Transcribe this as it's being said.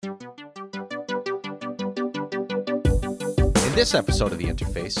In this episode of The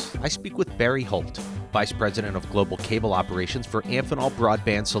Interface, I speak with Barry Holt, Vice President of Global Cable Operations for Amphenol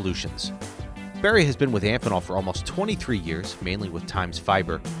Broadband Solutions. Barry has been with Amphenol for almost 23 years, mainly with Times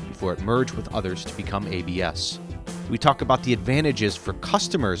Fiber, before it merged with others to become ABS. We talk about the advantages for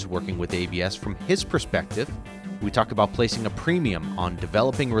customers working with ABS from his perspective. We talk about placing a premium on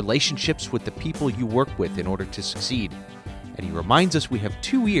developing relationships with the people you work with in order to succeed. And he reminds us we have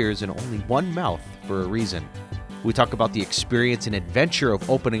 2 ears and only one mouth for a reason. We talk about the experience and adventure of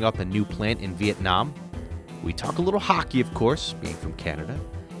opening up a new plant in Vietnam. We talk a little hockey, of course, being from Canada.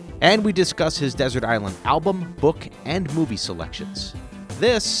 And we discuss his Desert Island album, book, and movie selections.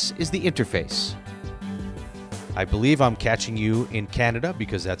 This is The Interface. I believe I'm catching you in Canada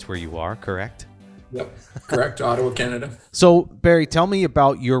because that's where you are, correct? Yep, correct. Ottawa, Canada. So, Barry, tell me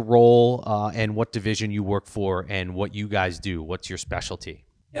about your role and what division you work for and what you guys do. What's your specialty?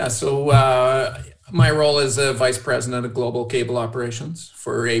 Yeah, so my role as a Vice President of Global Cable Operations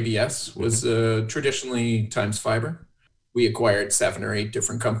for ABS was traditionally Times Fiber. We acquired 7 or 8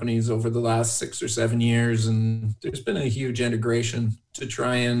 different companies over the last 6 or 7 years, and there's been a huge integration to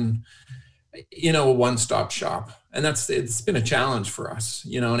try and, a one-stop shop. And it's been a challenge for us,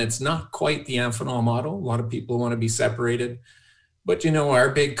 and it's not quite the Amphenol model. A lot of people want to be separated. But, our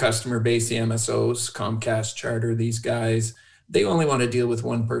big customer base, the MSOs, Comcast, Charter, these guys, they only want to deal with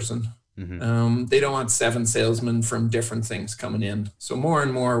one person. They don't want 7 salesmen from different things coming in. So more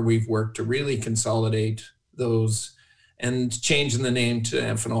and more, we've worked to really consolidate those, and changing the name to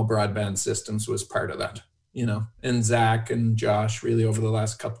Amphenol Broadband Systems was part of that, And Zach and Josh really over the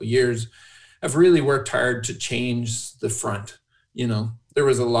last couple of years have really worked hard to change the front. There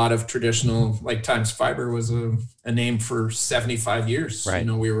was a lot of traditional, like Times Fiber was a name for 75 years. Right.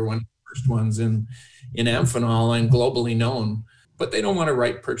 We were one of the first ones in Amphenol and globally known, but they don't want to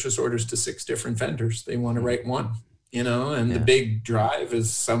write purchase orders to 6 different vendors. They want to write one, and the big drive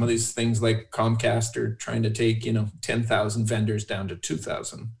is some of these things like Comcast are trying to take, 10,000 vendors down to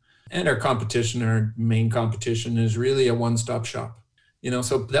 2,000. And our main competition is really a one-stop shop,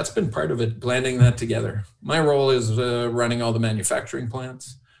 so that's been part of it, blending that together. My role is running all the manufacturing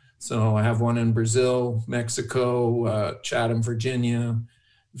plants. So I have one in Brazil, Mexico, Chatham, Virginia,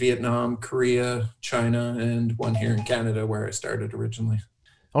 Vietnam, Korea, China, and one here in Canada where I started originally.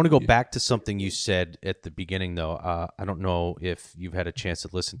 I want to go back to something you said at the beginning, though. I don't know if you've had a chance to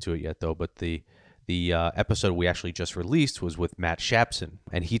listen to it yet, though, but the episode we actually just released was with Matt Shapson,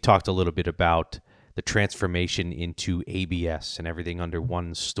 and he talked a little bit about the transformation into ABS and everything under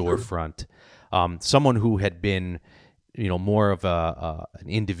one storefront. Someone who had been, more of an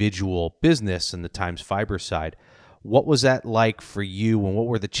individual business in the Times Fiber side. What was that like for you, and what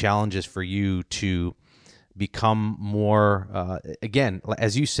were the challenges for you to become more, again,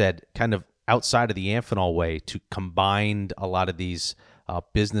 as you said, kind of outside of the Amphenol way, to combine a lot of these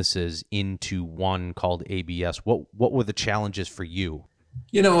businesses into one called ABS? What were the challenges for you?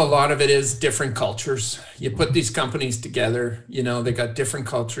 A lot of it is different cultures. You put these companies together, they got different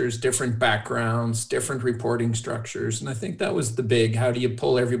cultures, different backgrounds, different reporting structures. And I think that was the big, how do you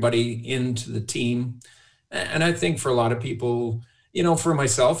pull everybody into the team? And I think for a lot of people, for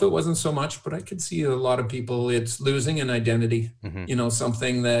myself, it wasn't so much, but I could see a lot of people, it's losing an identity,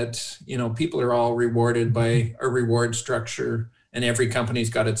 something that, people are all rewarded by a reward structure, and every company's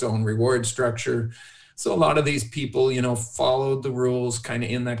got its own reward structure. So a lot of these people, followed the rules kind of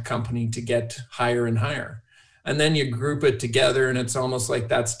in that company to get higher and higher. And then you group it together and it's almost like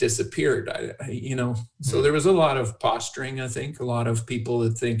that's disappeared, So there was a lot of posturing, I think, a lot of people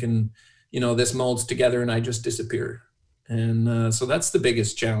that thinking, this molds together and I just disappear. And so that's the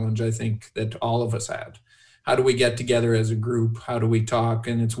biggest challenge, I think, that all of us had. How do we get together as a group? How do we talk?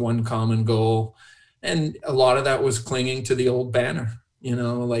 And it's one common goal. And a lot of that was clinging to the old banner,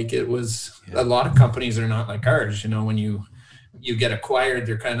 like it was, a lot of companies are not like ours. When you get acquired,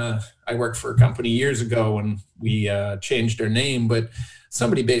 they're kind of, I worked for a company years ago and we changed our name, but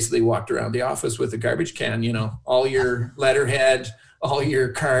somebody basically walked around the office with a garbage can, all your letterhead, all your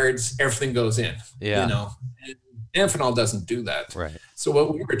cards, everything goes in, And Amphenol doesn't do that. Right. So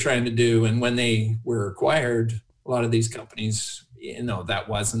what we were trying to do, and when they were acquired, a lot of these companies,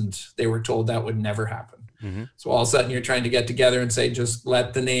 they were told that would never happen. So all of a sudden you're trying to get together and say, just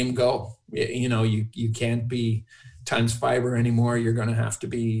let the name go. You can't be Times Fiber anymore. You're going to have to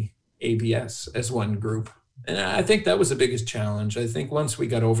be ABS as one group. And I think that was the biggest challenge. I think once we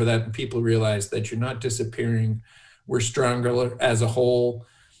got over that and people realized that you're not disappearing, we're stronger as a whole.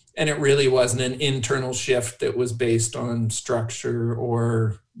 And it really wasn't an internal shift that was based on structure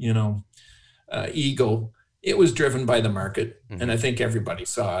or, ego. it was driven by the market, Mm-hmm. and I think everybody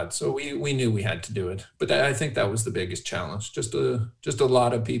saw it. So we knew we had to do it. But I think that was the biggest challenge. Just a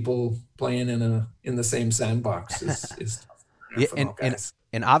lot of people playing in the same sandbox is tough for Yeah, F&O guys.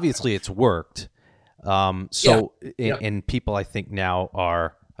 and obviously it's worked. Yeah. And people I think now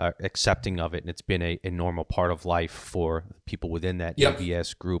are accepting of it, and it's been a normal part of life for people within that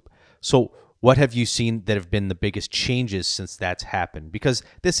ABS group. So what have you seen that have been the biggest changes since that's happened? Because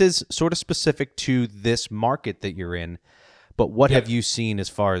this is sort of specific to this market that you're in, but what have you seen as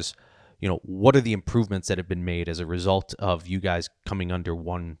far as, what are the improvements that have been made as a result of you guys coming under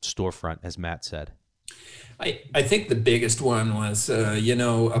one storefront, as Matt said? I think the biggest one was,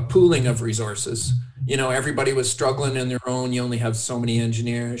 a pooling of resources. Everybody was struggling in their own. You only have so many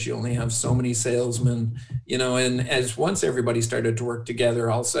engineers, you only have so many salesmen, and as once everybody started to work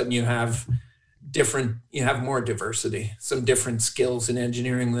together, all of a sudden you have more diversity, some different skills in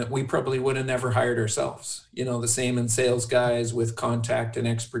engineering that we probably would have never hired ourselves. The same in sales guys with contact and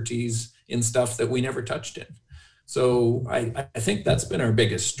expertise in stuff that we never touched in. So I think that's been our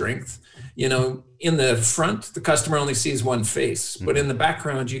biggest strength. In the front, the customer only sees one face, but in the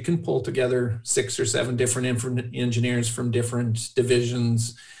background, you can pull together 6 or 7 different engineers from different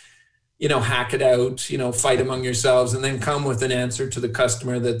divisions, hack it out, fight among yourselves, and then come with an answer to the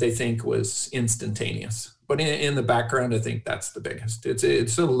customer that they think was instantaneous. But in the background, I think that's the biggest.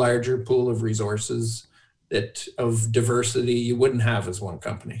 It's a larger pool of resources of diversity you wouldn't have as one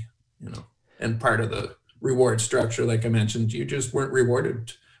company, and part of the reward structure, like I mentioned, you just weren't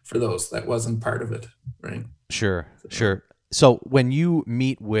rewarded for those. That wasn't part of it, right? Sure. So when you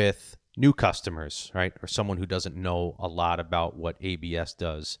meet with new customers, right, or someone who doesn't know a lot about what ABS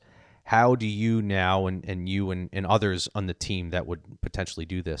does, how do you now, and you and others on the team that would potentially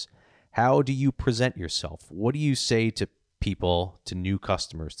do this, how do you present yourself? What do you say to people, to new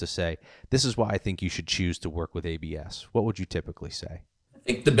customers, to say, this is why I think you should choose to work with ABS? What would you typically say? I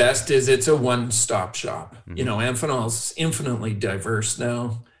think the best is it's a one-stop shop. Amphenol's infinitely diverse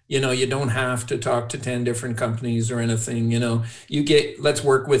now. You don't have to talk to 10 different companies or anything. Let's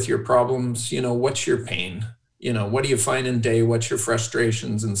work with your problems. What's your pain? What do you find in day? What's your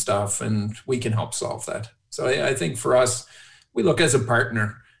frustrations and stuff? And we can help solve that. So I think for us, we look as a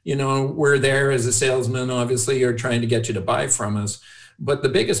partner. We're there as a salesman. Obviously, you're trying to get you to buy from us. But the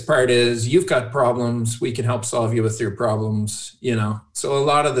biggest part is you've got problems. We can help solve you with your problems, So a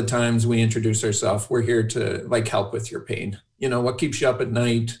lot of the times we introduce ourselves, we're here to help with your pain. What keeps you up at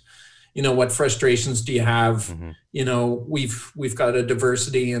night? What frustrations do you have? We've got a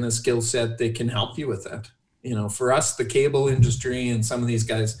diversity and a skill set that can help you with that. For us, the cable industry and some of these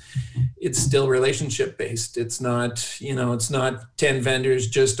guys, it's still relationship based. It's not 10 vendors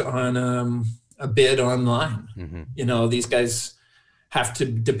just on a bid online. These guys have to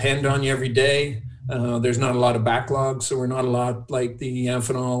depend on you every day. There's not a lot of backlog, so we're not a lot like the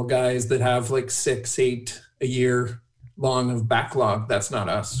Amphenol guys that have 6, 8 a year long of backlog. That's not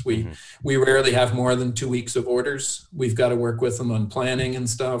us. We rarely have more than 2 weeks of orders. We've got to work with them on planning and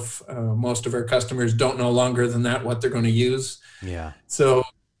stuff. Most of our customers don't know longer than that what they're going to use. Yeah. So,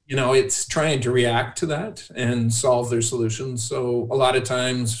 it's trying to react to that and solve their solutions. So a lot of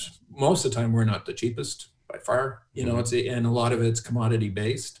times, most of the time, we're not the cheapest by far. And a lot of it's commodity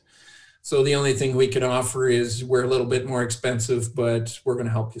based. So the only thing we can offer is we're a little bit more expensive, but we're going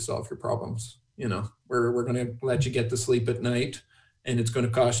to help you solve your problems. We're going to let you get to sleep at night, and it's going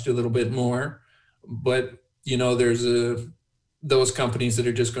to cost you a little bit more. But, there's those companies that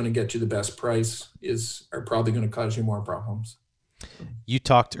are just going to get you the best price are probably going to cause you more problems. You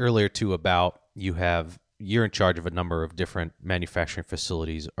talked earlier too about you're in charge of a number of different manufacturing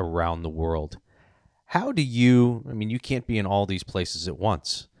facilities around the world. How do you can't be in all these places at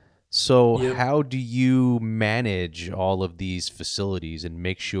once. So how do you manage all of these facilities and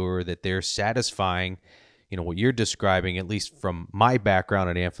make sure that they're satisfying? What you're describing, at least from my background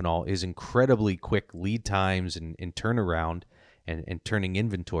at Amphenol, is incredibly quick lead times and turnaround and turning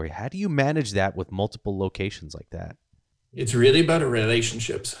inventory. How do you manage that with multiple locations like that? It's really about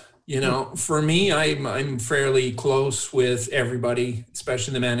relationships. For me, I'm fairly close with everybody,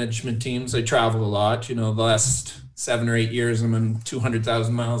 especially the management teams. I travel a lot. The last 7 or 8 years, I'm on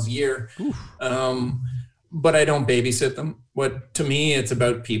 200,000 miles a year. But I don't babysit them. To me, it's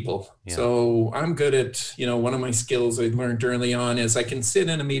about people. Yeah. So I'm good at, one of my skills I learned early on is I can sit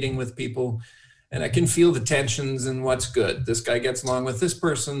in a meeting with people and I can feel the tensions and what's good. This guy gets along with this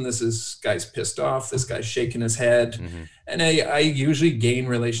person. Guy's pissed off. This guy's shaking his head. And I usually gain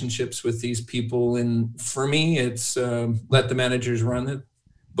relationships with these people. And for me, it's let the managers run it,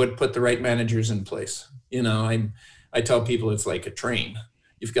 but put the right managers in place. I tell people it's like a train.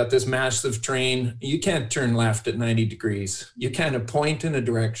 You've got this massive train. You can't turn left at 90 degrees. You kind of point in a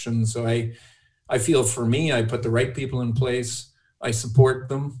direction. So I feel for me, I put the right people in place. I support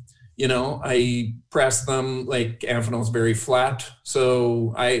them. I press them. Like Amphenol's very flat.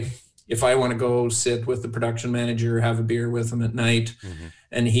 So if I want to go sit with the production manager, have a beer with him at night,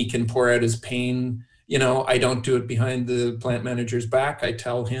 and he can pour out his pain, I don't do it behind the plant manager's back. I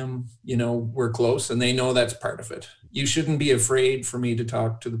tell him, we're close, and they know that's part of it. You shouldn't be afraid for me to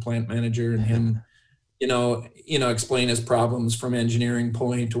talk to the plant manager and him, explain his problems from engineering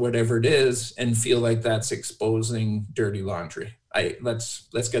point to whatever it is, and feel like that's exposing dirty laundry.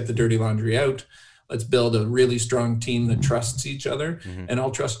 Let's get the dirty laundry out. Let's build a really strong team that trusts each other, and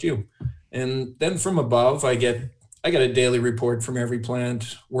I'll trust you. And then from above, I get a daily report from every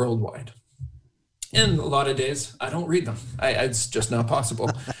plant worldwide. And a lot of days I don't read them. It's just not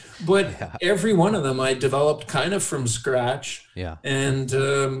possible. But every one of them I developed kind of from scratch. Yeah. And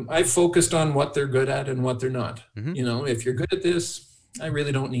I focused on what they're good at and what they're not. If you're good at this, I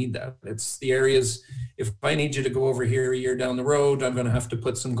really don't need that. It's the areas, if I need you to go over here a year down the road, I'm going to have to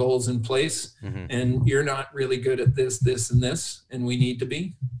put some goals in place. And you're not really good at this, and this, and we need to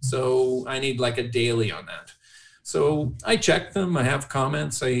be. So I need like a daily on that. So I check them. I have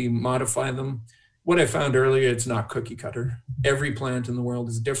comments. I modify them. What I found earlier, it's not cookie cutter. Every plant in the world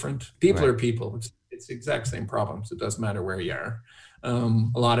is different. People are people. It's the exact same problems. It doesn't matter where you are.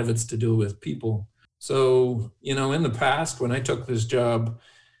 A lot of it's to do with people. So, in the past, when I took this job,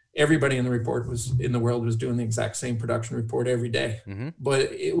 everybody in the world was doing the exact same production report every day.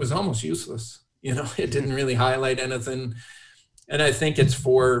 But it was almost useless. It didn't really highlight anything. And I think it's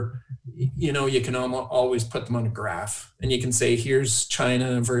for, you can always put them on a graph, and you can say, here's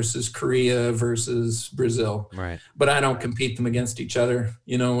China versus Korea versus Brazil. Right. But I don't compete them against each other.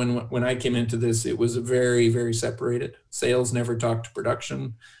 When I came into this, it was very, very separated. Sales never talked to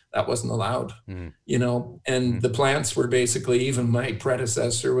production. That wasn't allowed, and the plants were basically, even my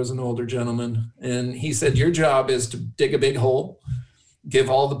predecessor was an older gentleman, and he said, your job is to dig a big hole, give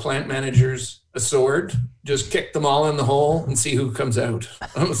all the plant managers a sword, just kick them all in the hole and see who comes out.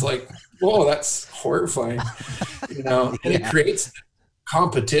 I was like, whoa, that's horrifying, and it creates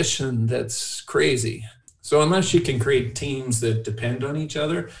competition that's crazy. So unless you can create teams that depend on each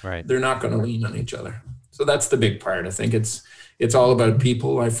other, they're not going to lean on each other. So that's the big part. I think it's all about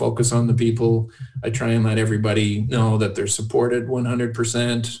people. I focus on the people. I try and let everybody know that they're supported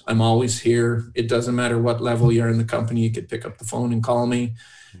 100%. I'm always here. It doesn't matter what level you're in the company. You could pick up the phone and call me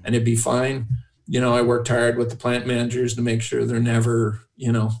and it'd be fine. I worked hard with the plant managers to make sure they're never,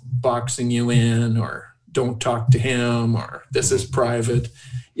 boxing you in or don't talk to him or this is private.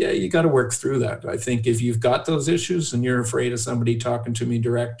 Yeah, you got to work through that. I think if you've got those issues and you're afraid of somebody talking to me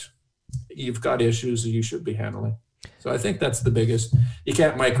direct, you've got issues that you should be handling. So I think that's the biggest. You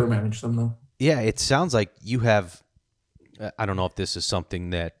can't micromanage them, though. Yeah, it sounds like you have, I don't know if this is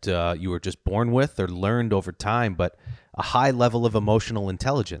something that you were just born with or learned over time, but a high level of emotional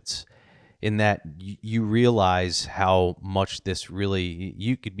intelligence in that you realize how much this really,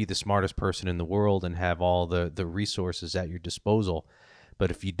 you could be the smartest person in the world and have all the resources at your disposal. But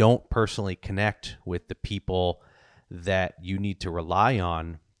if you don't personally connect with the people that you need to rely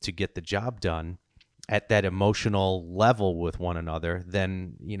on to get the job done at that emotional level with one another,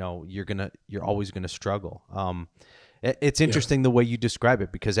 then you're always gonna struggle. It's interesting the way you describe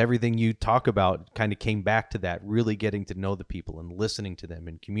it, because everything you talk about kind of came back to that, really getting to know the people and listening to them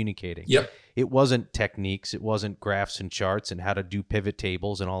and communicating. Yep. It wasn't techniques, it wasn't graphs and charts and how to do pivot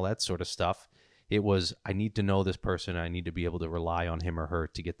tables and all that sort of stuff. It was, I need to know this person. I need to be able to rely on him or her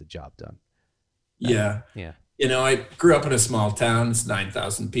to get the job done. Yeah. Yeah. I grew up in a small town. It's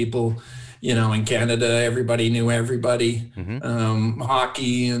 9,000 people. In Canada, everybody knew everybody.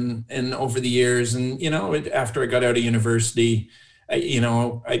 Hockey and over the years. And, after I got out of university,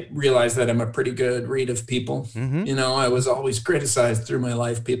 I realized that I'm a pretty good read of people. I was always criticized through my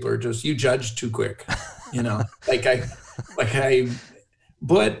life. People are just, you judge too quick,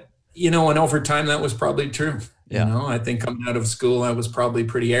 but, and over time that was probably true. I think coming out of school, I was probably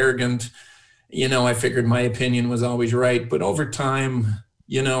pretty arrogant. I figured my opinion was always right, but over time,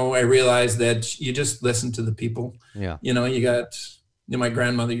 I realized that you just listen to the people. Yeah. You got, my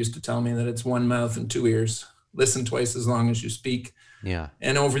grandmother used to tell me that it's one mouth and two ears. Listen twice as long as you speak. Yeah.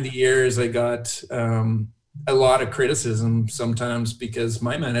 And over the years, I got a lot of criticism sometimes because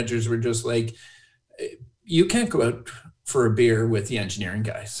my managers were just like, you can't go out for a beer with the engineering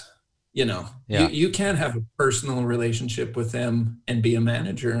guys. You can't have a personal relationship with them and be a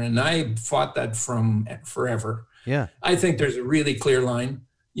manager. And I fought that from forever. Yeah. I think there's a really clear line.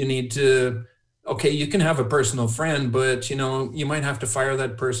 You need to okay, you can have a personal friend, but you might have to fire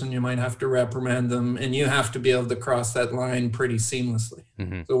that person, you might have to reprimand them, and you have to be able to cross that line pretty seamlessly.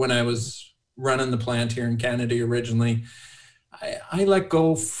 Mm-hmm. So when I was running the plant here in Canada originally, I let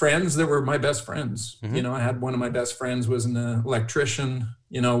go friends that were my best friends. Mm-hmm. I had one of my best friends was an electrician.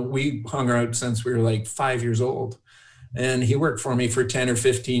 We hung out since we were like 5 years old, and he worked for me for 10 or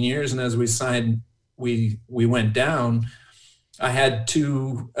 15 years. And as we went down, I had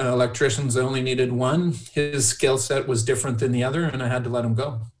two electricians. I only needed one. His skill set was different than the other, and I had to let him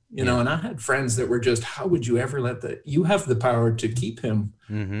go. And I had friends that were just, how would you ever let that? You have the power to keep him.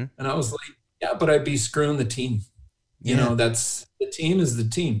 Mm-hmm. And I was like, yeah, but I'd be screwing the team. That's the team is the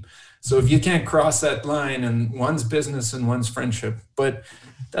team. So if you can't cross that line, and one's business and one's friendship, but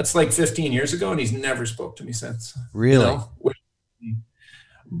that's like 15 years ago, and he's never spoke to me since. Really?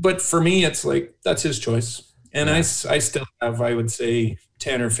 But for me, it's like, that's his choice. And I still have, I would say,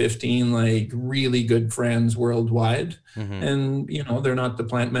 10 or 15 like really good friends worldwide. Mm-hmm. And, they're not the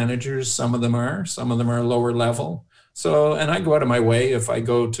plant managers. Some of them are lower level. So, and I go out of my way. If I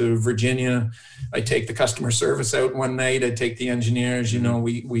go to Virginia, I take the customer service out one night. I take the engineers,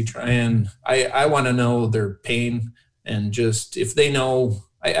 we try and I want to know their pain, and just, if they know,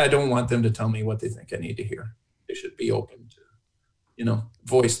 I don't want them to tell me what they think I need to hear. They should be open to,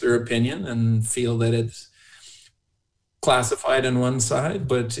 voice their opinion and feel that it's classified on one side,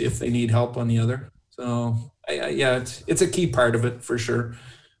 but if they need help on the other. So it's a key part of it for sure.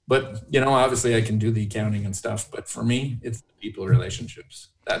 But, obviously I can do the accounting and stuff, but for me, it's the people relationships.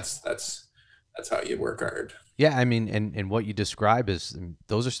 That's how you work hard. Yeah. I mean, and what you describe is,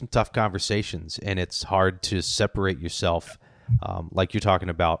 those are some tough conversations, and it's hard to separate yourself. Like you're talking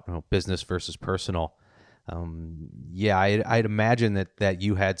about, business versus personal. I'd imagine that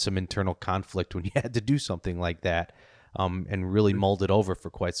you had some internal conflict when you had to do something like that, and really mulled it over for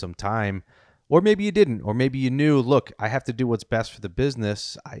quite some time. Or maybe you didn't, or maybe you knew, look, I have to do what's best for the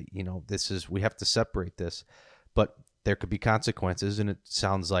business. We have to separate this, but there could be consequences. And it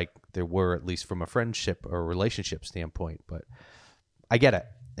sounds like there were, at least from a friendship or relationship standpoint, but I get it.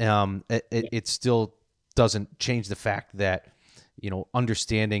 It still doesn't change the fact that,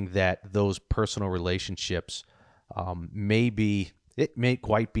 understanding that those personal relationships, it may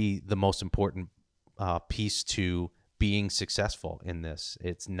quite be the most important piece to being successful in this.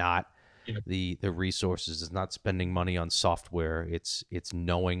 It's not the resources, it's not spending money on software. It's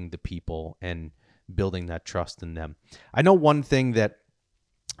knowing the people and building that trust in them. I know one thing that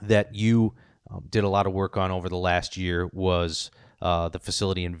you did a lot of work on over the last year was the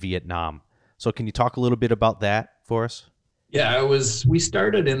facility in Vietnam. So can you talk a little bit about that for us? Yeah, we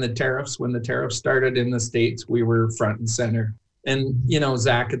started in the tariffs. When the tariffs started in the States, we were front and center. And,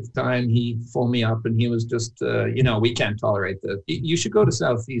 Zach at the time, he phoned me up and he was just, we can't tolerate this. You should go to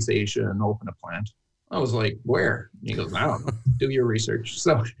Southeast Asia and open a plant. I was like, where? And he goes, I don't know, do your research.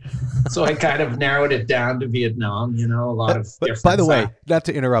 So I kind of narrowed it down to Vietnam, a lot of different. By the way, not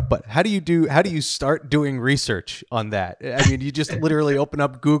to interrupt, but how do you start doing research on that? I mean, you just literally open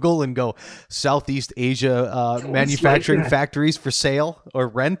up Google and go Southeast Asia manufacturing factories for sale or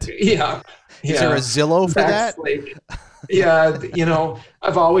rent? Yeah. Is there a Zillow for that? Yeah,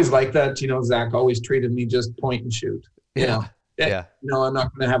 I've always liked that. Zach always treated me just point and shoot. Yeah. I'm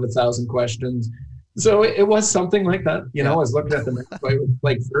not going to have 1,000 questions. So it was something like that. I was looking at the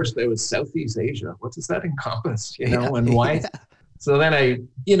map. First it was Southeast Asia. What does that encompass? And why? Yeah. So then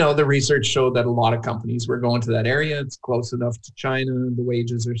the research showed that a lot of companies were going to that area. It's close enough to China. The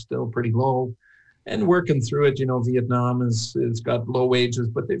wages are still pretty low. And working through it, Vietnam has got low wages,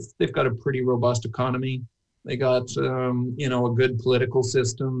 but they've got a pretty robust economy. They got, a good political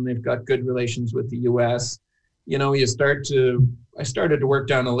system. They've got good relations with the U.S. I started to work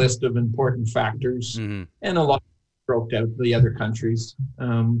down a list of important factors, and a lot stroked out the other countries.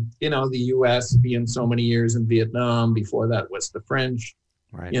 The U.S. being so many years in Vietnam, before that was the French.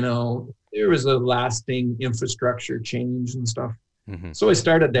 Right. There was a lasting infrastructure change and stuff. Mm-hmm. So I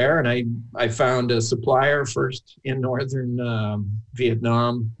started there, and I found a supplier first in northern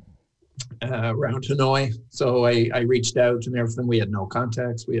Vietnam, around Hanoi. So I reached out and everything. We had no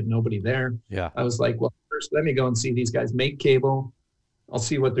contacts. We had nobody there. Yeah. I was like, well, first let me go and see these guys make cable. I'll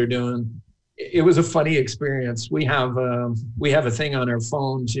see what they're doing. It was a funny experience. We have a thing on our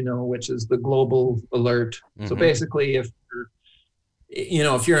phones, which is the global alert. Mm-hmm. So basically,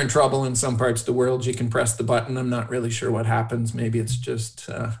 if you're in trouble in some parts of the world, you can press the button. I'm not really sure what happens. Maybe it's just,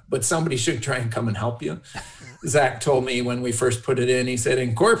 but somebody should try and come and help you. Zach told me when we first put it in, he said,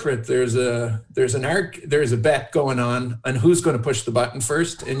 in corporate, there's a bet going on who's going to push the button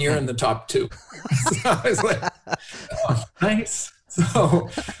first, and you're in the top two. So I was like, oh, nice. So,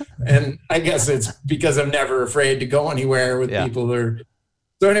 and I guess it's because I'm never afraid to go anywhere with Yeah. people.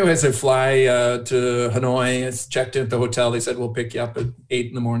 So anyways, I fly to Hanoi. It's checked in at the hotel. They said, we'll pick you up at 8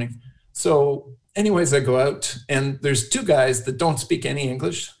 in the morning. So anyways, I go out and there's two guys that don't speak any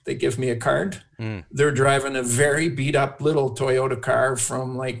English. They give me a card. They're driving a very beat up little Toyota car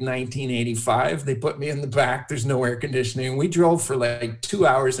from like 1985. They put me in the back. There's no air conditioning. We drove for like 2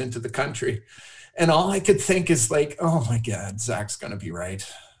 hours into the country. And all I could think is like, oh my God, Zach's going to be right.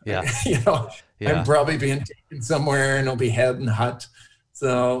 Yeah. I'm probably being taken somewhere and I'll be head and hut.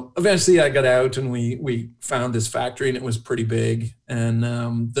 So eventually I got out and we found this factory and it was pretty big. And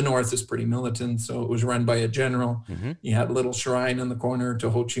the North is pretty militant. So it was run by a general. You had a little shrine in the corner to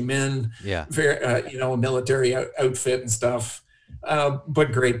Ho Chi Minh. Yeah. Very, a military outfit and stuff,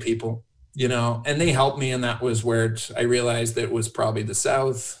 but great people, and they helped me. And that was where I realized that it was probably the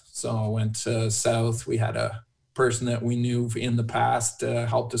South. So I went South. We had a person that we knew in the past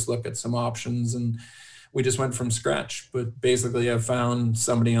helped us look at some options, and we just went from scratch. But basically, I found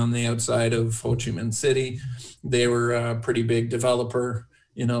somebody on the outside of Ho Chi Minh City. They were a pretty big developer.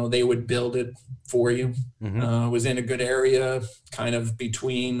 They would build it for you. Was in a good area, kind of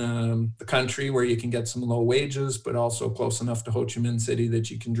between the country where you can get some low wages, but also close enough to Ho Chi Minh City that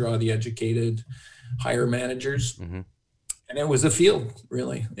you can draw the educated, hire managers. And it was a field,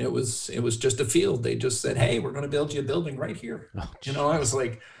 really. It was just a field. They just said, hey, we're going to build you a building right here. I was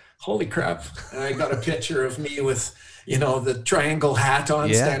like, holy crap. And I got a picture of me with, the triangle hat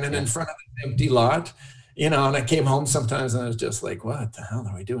on, standing in front of an empty lot, and I came home sometimes and I was just like, what the hell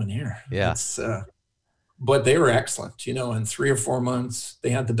are we doing here? Yeah. But they were excellent, in 3 or 4 months, they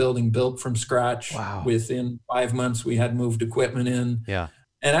had the building built from scratch. Wow. Within 5 months, we had moved equipment in. Yeah.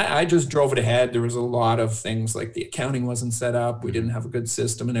 And I just drove it ahead. There was a lot of things like the accounting wasn't set up. We didn't have a good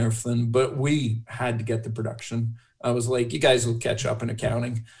system and everything, but we had to get the production. I was like, you guys will catch up in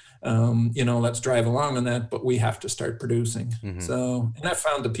accounting. Let's drive along on that, but we have to start producing. So, and I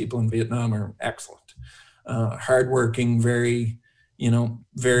found the people in Vietnam are excellent, hardworking, very,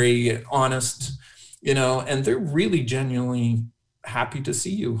 very honest, and they're really genuinely happy to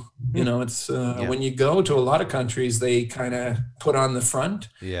see you. It's when you go to a lot of countries, they kind of put on the front.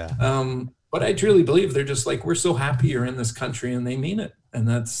 Yeah. But I truly believe they're just like, we're so happy you're in this country, and they mean it. And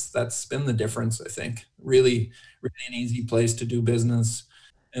that's been the difference, I think. Really, really an easy place to do business.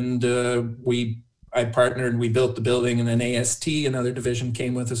 And I partnered, we built the building, and then AST, another division,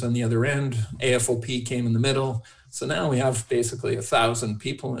 came with us on the other end. AFOP came in the middle. So now we have basically 1,000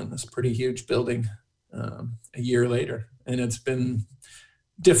 people in this pretty huge building a year later. And it's been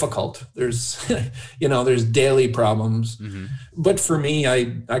difficult. There's, there's daily problems. But for me, I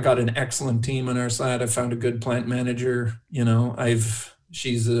got an excellent team on our side. I found a good plant manager.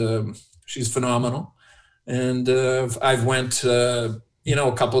 She's phenomenal. And I've went, a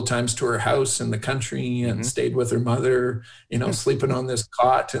couple of times to her house in the country and stayed with her mother, sleeping on this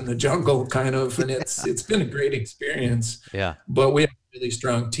cot in the jungle kind of, and it's been a great experience. Yeah. But we have a really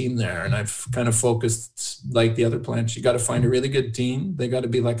strong team there, and I've kind of focused like the other plants. You got to find a really good team. They got to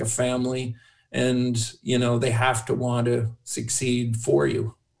be like a family, and, they have to want to succeed for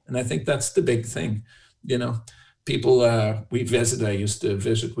you. And I think that's the big thing, people I used to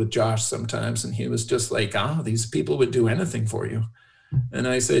visit with Josh sometimes, and he was just like, these people would do anything for you. And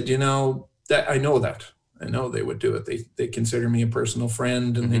I said, that I know they would do it. They consider me a personal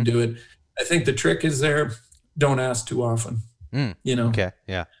friend, and they do it. I think the trick is there. Don't ask too often. Okay.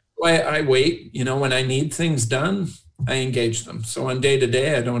 Yeah. I wait, when I need things done, I engage them. So on day to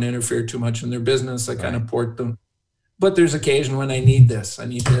day, I don't interfere too much in their business. I kind of port them. But there's occasion when I need this,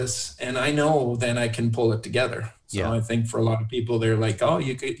 and I know then I can pull it together. So I think for a lot of people, they're like,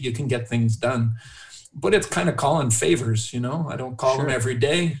 you can get things done. But it's kind of calling favors, I don't call them every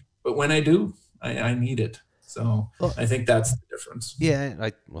day, but when I do, I need it. So I think that's the difference. Yeah.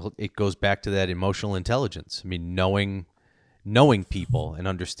 It goes back to that emotional intelligence. I mean, knowing people and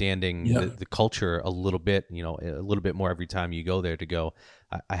understanding the culture a little bit, a little bit more every time you go there to go,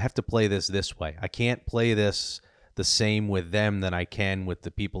 I have to play this way. I can't play this the same with them than I can with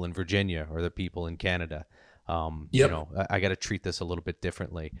the people in Virginia or the people in Canada. I got to treat this a little bit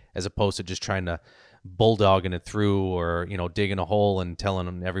differently, as opposed to just trying to bulldogging it through, or digging a hole and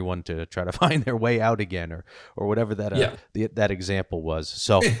telling everyone to try to find their way out again, or whatever that example was.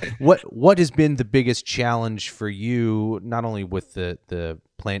 So what has been the biggest challenge for you, not only with the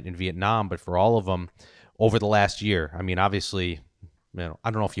plant in Vietnam, but for all of them over the last year? I mean, obviously, I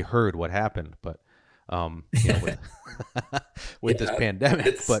don't know if you heard what happened, but with this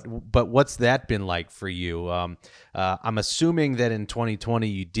pandemic, but what's that been like for you? I'm assuming that in 2020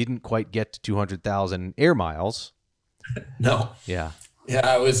 you didn't quite get to 200,000 air miles, No. Yeah. Yeah,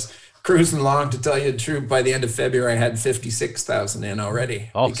 I was cruising along, to tell you the truth. By the end of February, I had 56,000 in already.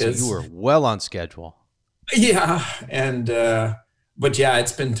 Oh, so you Because were well on schedule. yeah, and but yeah,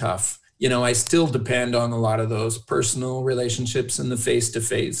 it's been tough. I still depend on a lot of those personal relationships and the face to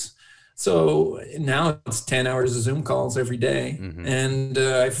face. So now it's 10 hours of Zoom calls every day. Mm-hmm. And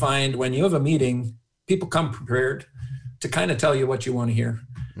I find when you have a meeting, people come prepared to kind of tell you what you want to hear.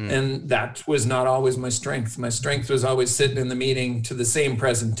 And that was not always my strength. My strength was always sitting in the meeting to the same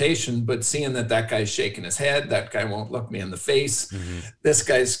presentation, but seeing that guy's shaking his head, that guy won't look me in the face. Mm-hmm. This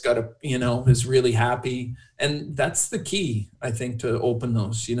guy's got is really happy. And that's the key, I think, to open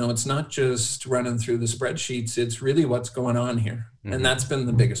those. It's not just running through the spreadsheets. It's really what's going on here. Mm-hmm. And that's been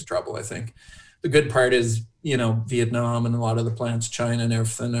the biggest trouble, I think. The good part is, Vietnam and a lot of the plants, China and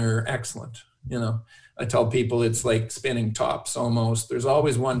everything are excellent. I tell people it's like spinning tops almost. There's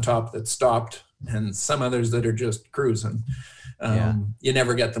always one top that's stopped and some others that are just cruising. You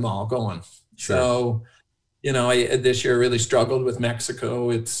never get them all going. Sure. So, this year really struggled with Mexico.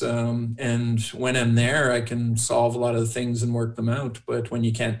 It's and when I'm there, I can solve a lot of the things and work them out. But when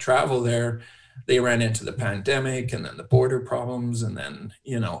you can't travel there, they ran into the pandemic and then the border problems and then,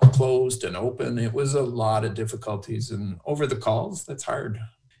 closed and open. It was a lot of difficulties, and over the calls, that's hard.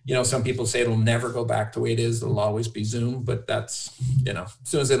 Some people say it'll never go back the way it is. It'll always be Zoom, but that's, as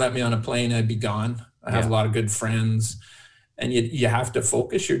soon as they let me on a plane, I'd be gone. I have a lot of good friends, and you have to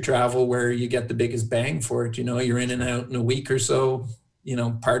focus your travel where you get the biggest bang for it. You're in and out in a week or so,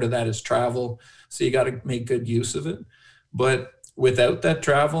 part of that is travel. So you got to make good use of it. But without that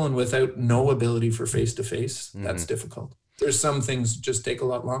travel and without no ability for face-to-face, that's difficult. There's some things that just take a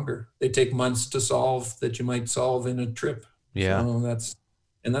lot longer. They take months to solve that you might solve in a trip. Yeah. So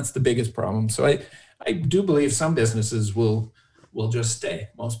that's the biggest problem. So I do believe some businesses will just stay.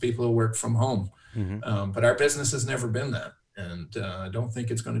 Most people will work from home. Mm-hmm. But our business has never been that. And I don't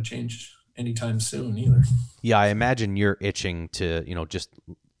think it's going to change anytime soon either. Yeah, I imagine you're itching to,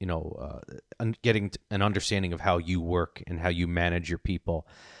 getting an understanding of how you work and how you manage your people.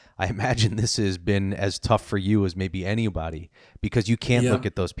 I imagine this has been as tough for you as maybe anybody, because you can't look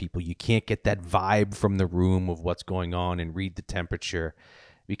at those people. You can't get that vibe from the room of what's going on and read the temperature,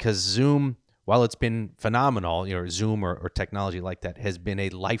 because Zoom, while it's been phenomenal, Zoom or technology like that has been a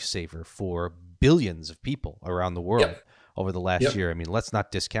lifesaver for billions of people around the world over the last year. I mean, let's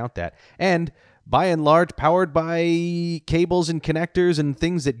not discount that. And by and large, powered by cables and connectors and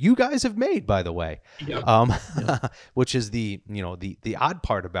things that you guys have made, by the way, which is the odd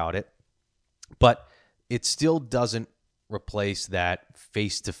part about it. But it still doesn't replace that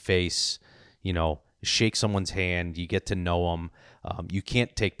face-to-face, shake someone's hand, you get to know them. You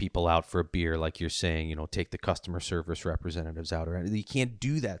can't take people out for a beer like you're saying, take the customer service representatives out, or you can't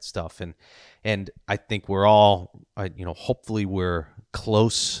do that stuff. And I think we're all, hopefully we're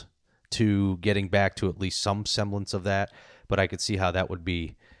close to getting back to at least some semblance of that. But I could see how that could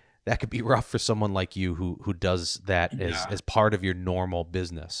be rough for someone like you who does that as part of your normal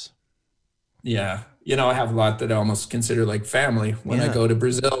business. Yeah. I have a lot that I almost consider like family. When I go to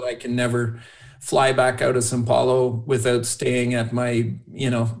Brazil, I can never fly back out of São Paulo without staying at my,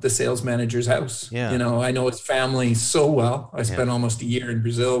 the sales manager's house. Yeah. I know his family so well. I spent almost a year in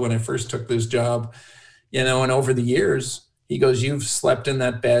Brazil when I first took this job, and over the years, he goes, "You've slept in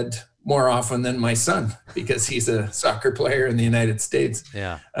that bed more often than my son," because he's a soccer player in the United States.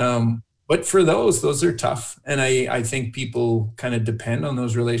 Yeah. But for those are tough. And I think people kind of depend on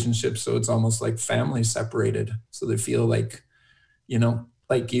those relationships. So it's almost like family separated. So they feel like,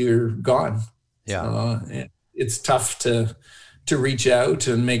 like you're gone. Yeah. It's tough to reach out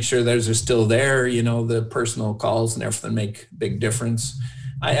and make sure those are still there. The personal calls and everything make a big difference.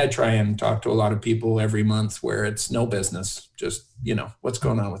 I try and talk to a lot of people every month where it's no business, just, what's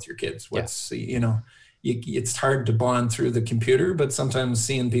going on with your kids? It's hard to bond through the computer, but sometimes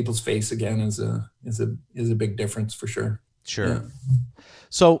seeing people's face again is a big difference for sure. Sure. Yeah.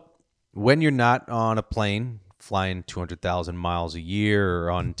 So when you're not on a plane flying 200,000 miles a year,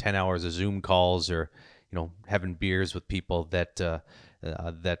 or on 10 hours of Zoom calls, or, having beers with people that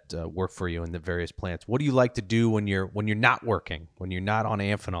work for you in the various plants, what do you like to do when you're not working, when you're not on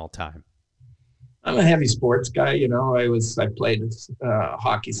Amphenol time? I'm a heavy sports guy. I played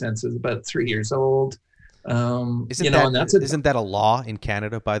hockey since I was about 3 years old. Isn't that a law in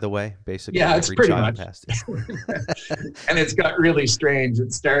Canada, by the way? Basically, yeah, it's pretty much. And And it's got really strange.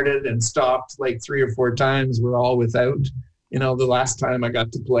 It started and stopped like 3 or 4 times. We're all without. The last time I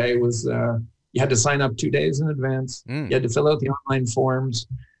got to play was you had to sign up 2 days in advance. You had to fill out the online forms.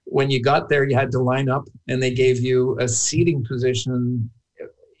 When you got there, you had to line up, and they gave you a seating position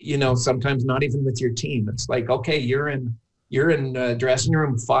sometimes not even with your team. It's like, okay, you're in dressing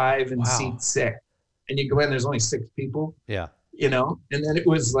room 5 and Wow. seat 6, and you go in, there's only 6 people, Yeah. and then it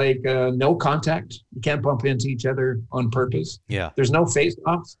was like no contact. You can't bump into each other on purpose. Yeah. There's no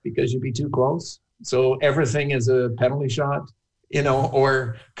face-offs because you'd be too close. So everything is a penalty shot,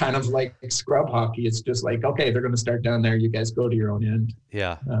 or kind of like scrub hockey. It's just like, okay, they're going to start down there. You guys go to your own end.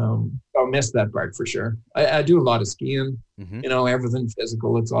 Yeah. I'll miss that part for sure. I do a lot of skiing, Mm-hmm. everything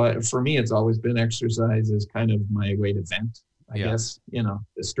physical. It's all, for me, it's always been exercise is kind of my way to vent, I guess,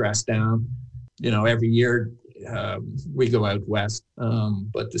 the stress down. Every year we go out west,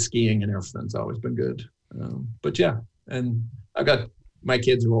 but the skiing and everything's always been good. But yeah, and my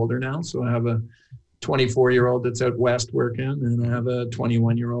kids are older now, so I have a 24-year-old that's out west working, and I have a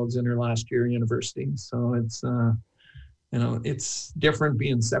 21-year-old's in her last year of university. So it's different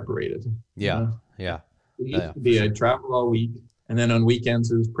being separated. Yeah. Yeah. It used to be I travel all week, and then on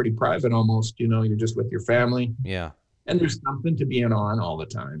weekends it was pretty private almost. You're just with your family. Yeah. And there's something to being on all the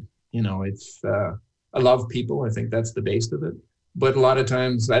time. It's I love people. I think that's the base of it. But a lot of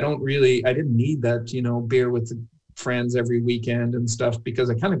times I didn't need that, beer with the friends every weekend and stuff, because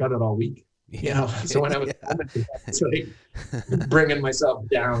I kind of got it all week. So when I was it's like bringing myself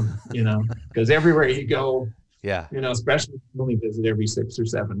down, because everywhere you go, especially if you only visit every 6 or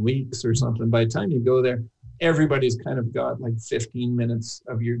 7 weeks or something, by the time you go there, everybody's kind of got like 15 minutes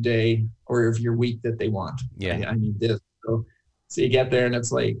of your day or of your week that they want. Yeah. I need this. So you get there and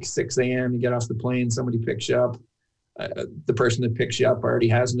it's like 6 a.m. You get off the plane, somebody picks you up. The person that picks you up already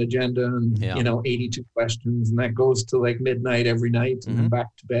has an agenda and, 82 questions, and that goes to like midnight every night and then back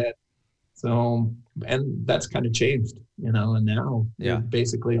to bed. So, and that's kind of changed, and now you're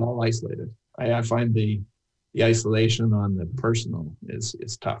basically all isolated. I find the isolation on the personal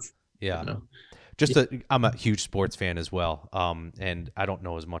is tough. Yeah. I'm a huge sports fan as well. And I don't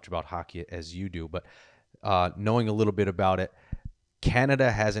know as much about hockey as you do, but knowing a little bit about it, Canada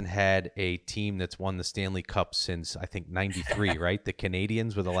hasn't had a team that's won the Stanley Cup since, I think, 93, right? The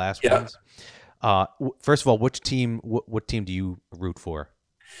Canadians were the last ones. First of all, what team do you root for?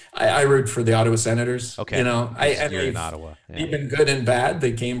 I root for the Ottawa Senators. Okay. You're in Ottawa. Yeah. They've been good and bad.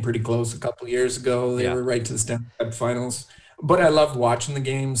 They came pretty close a couple of years ago. They were right to the Stanley Cup finals. But I love watching the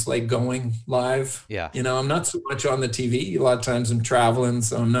games, like going live. Yeah. I'm not so much on the TV. A lot of times I'm traveling,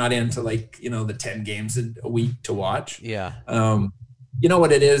 so I'm not into the 10 games a week to watch. Yeah. You know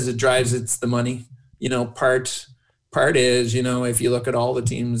what it is? It's the money. Part is, if you look at all the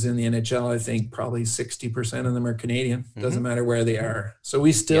teams in the NHL, I think probably 60% of them are Canadian. Doesn't matter where they are. So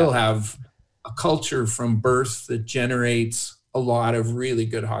we still have a culture from birth that generates a lot of really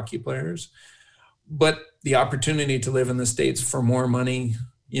good hockey players. But the opportunity to live in the States for more money,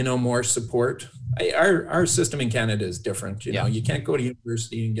 more support. Our system in Canada is different. You can't go to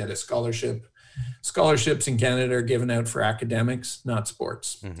university and get a scholarship. Scholarships in Canada are given out for academics, not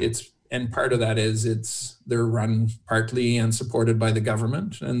sports. And part of that is they're run partly and supported by the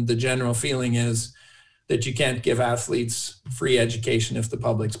government. And the general feeling is that you can't give athletes free education if the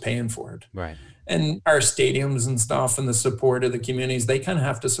public's paying for it. Right. And our stadiums and stuff and the support of the communities, they kind of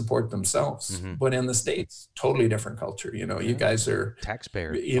have to support themselves. But in the States, totally different culture. You guys are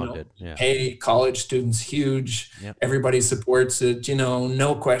taxpayer funded. Hey, college students, huge. Yep. Everybody supports it.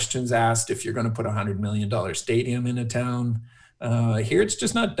 No questions asked if you're going to put $100 million stadium in a town. Here, it's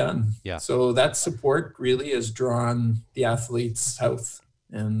just not done. Yeah. So that support really has drawn the athletes south.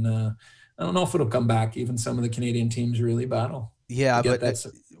 And I don't know if it'll come back. Even some of the Canadian teams really battle. Yeah, but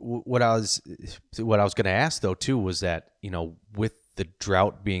what I was going to ask though too was that with the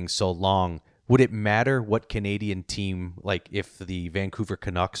drought being so long, would it matter what Canadian team, like if the Vancouver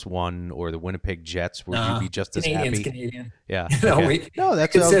Canucks won or the Winnipeg Jets, would you be just as happy? Canadian. Yeah. No,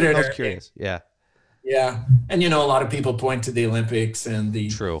 that's I was curious. Yeah. Yeah. And, a lot of people point to the Olympics and the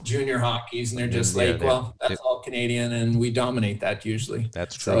junior hockeys, and they're just that's all Canadian, and we dominate that usually.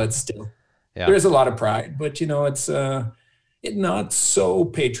 That's true. So it's still, there is a lot of pride, but, it's not so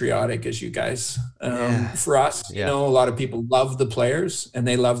patriotic as you guys. For us, a lot of people love the players and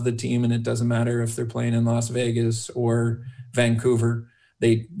they love the team, and it doesn't matter if they're playing in Las Vegas or Vancouver,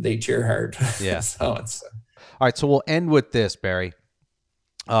 they cheer hard. Yeah. So it's all right. So we'll end with this, Barry.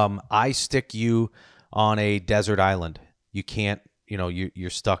 I stick you on a desert island. You can't, you're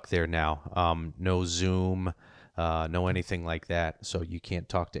stuck there now. No Zoom, no anything like that. So you can't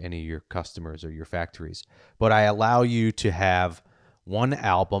talk to any of your customers or your factories. But I allow you to have one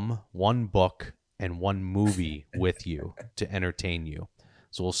album, one book, and one movie with you to entertain you.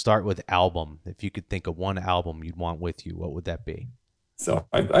 So we'll start with album. If you could think of one album you'd want with you, what would that be? So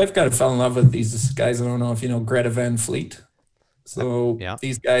I've got to fall in love with these guys. I don't know if you know Greta Van Fleet. So Yeah.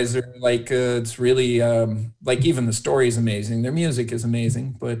 these guys are like, it's really like, even the story is amazing. Their music is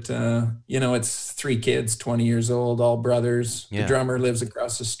amazing, but it's 3 kids, 20 years old, all brothers. The Yeah. drummer lives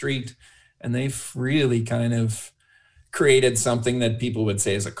across the street, and they've really kind of created something that people would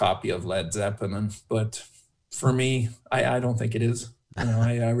say is a copy of Led Zeppelin. But for me, I don't think it is.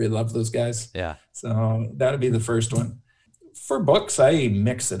 I really love those guys. Yeah. So that'd be the first one. For books, I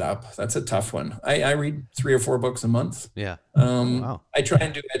mix it up. That's a tough one. I read 3 or 4 books a month. Yeah. Wow. I try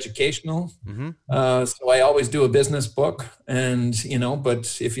and do educational. Mm-hmm. So I always do a business book, and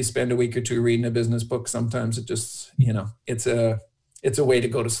but if you spend a week or 2 reading a business book, sometimes it just it's a way to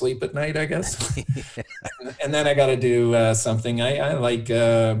go to sleep at night, I guess. And then I got to do something. I like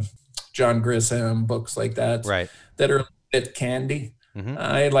John Grisham, books like that, Right. that are a bit candy. Mm-hmm.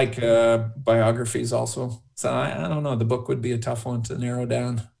 I like biographies also. So I don't know. The book would be a tough one to narrow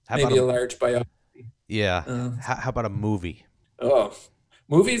down. Maybe a large biography. Yeah. How about a movie? Oh,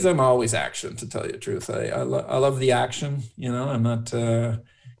 movies, I'm always action, to tell you the truth. I love the action. I'm not,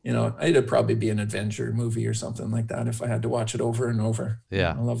 it'd probably be an adventure movie or something like that if I had to watch it over and over.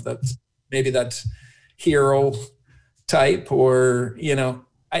 Yeah. I love that. Maybe that hero type, or,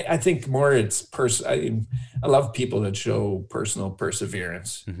 I think more it's I love people that show personal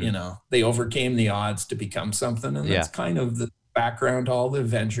perseverance. Mm-hmm. They overcame the odds to become something. And that's kind of the background to all the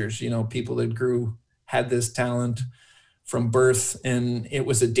Avengers, people that had this talent from birth, and it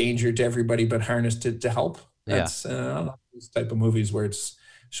was a danger to everybody, but harnessed it to help. That's I love these type of movies where it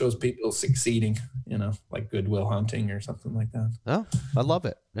shows people succeeding, like Good Will Hunting or something like that. Oh, I love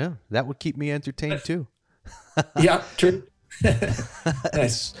it. Yeah. That would keep me entertained too. Yeah, true.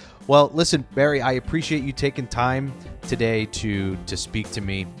 Nice. Well, listen, Barry, I appreciate you taking time today to speak to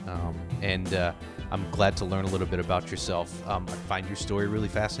me, and I'm glad to learn a little bit about yourself. I find your story really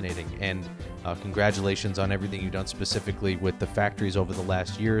fascinating, and congratulations on everything you've done, specifically with the factories over the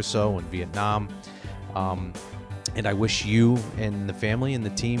last year or so in Vietnam. And I wish you and the family and the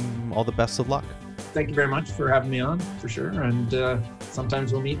team all the best of luck. Thank you very much for having me on, for sure. And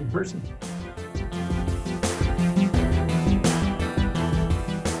sometimes we'll meet in person.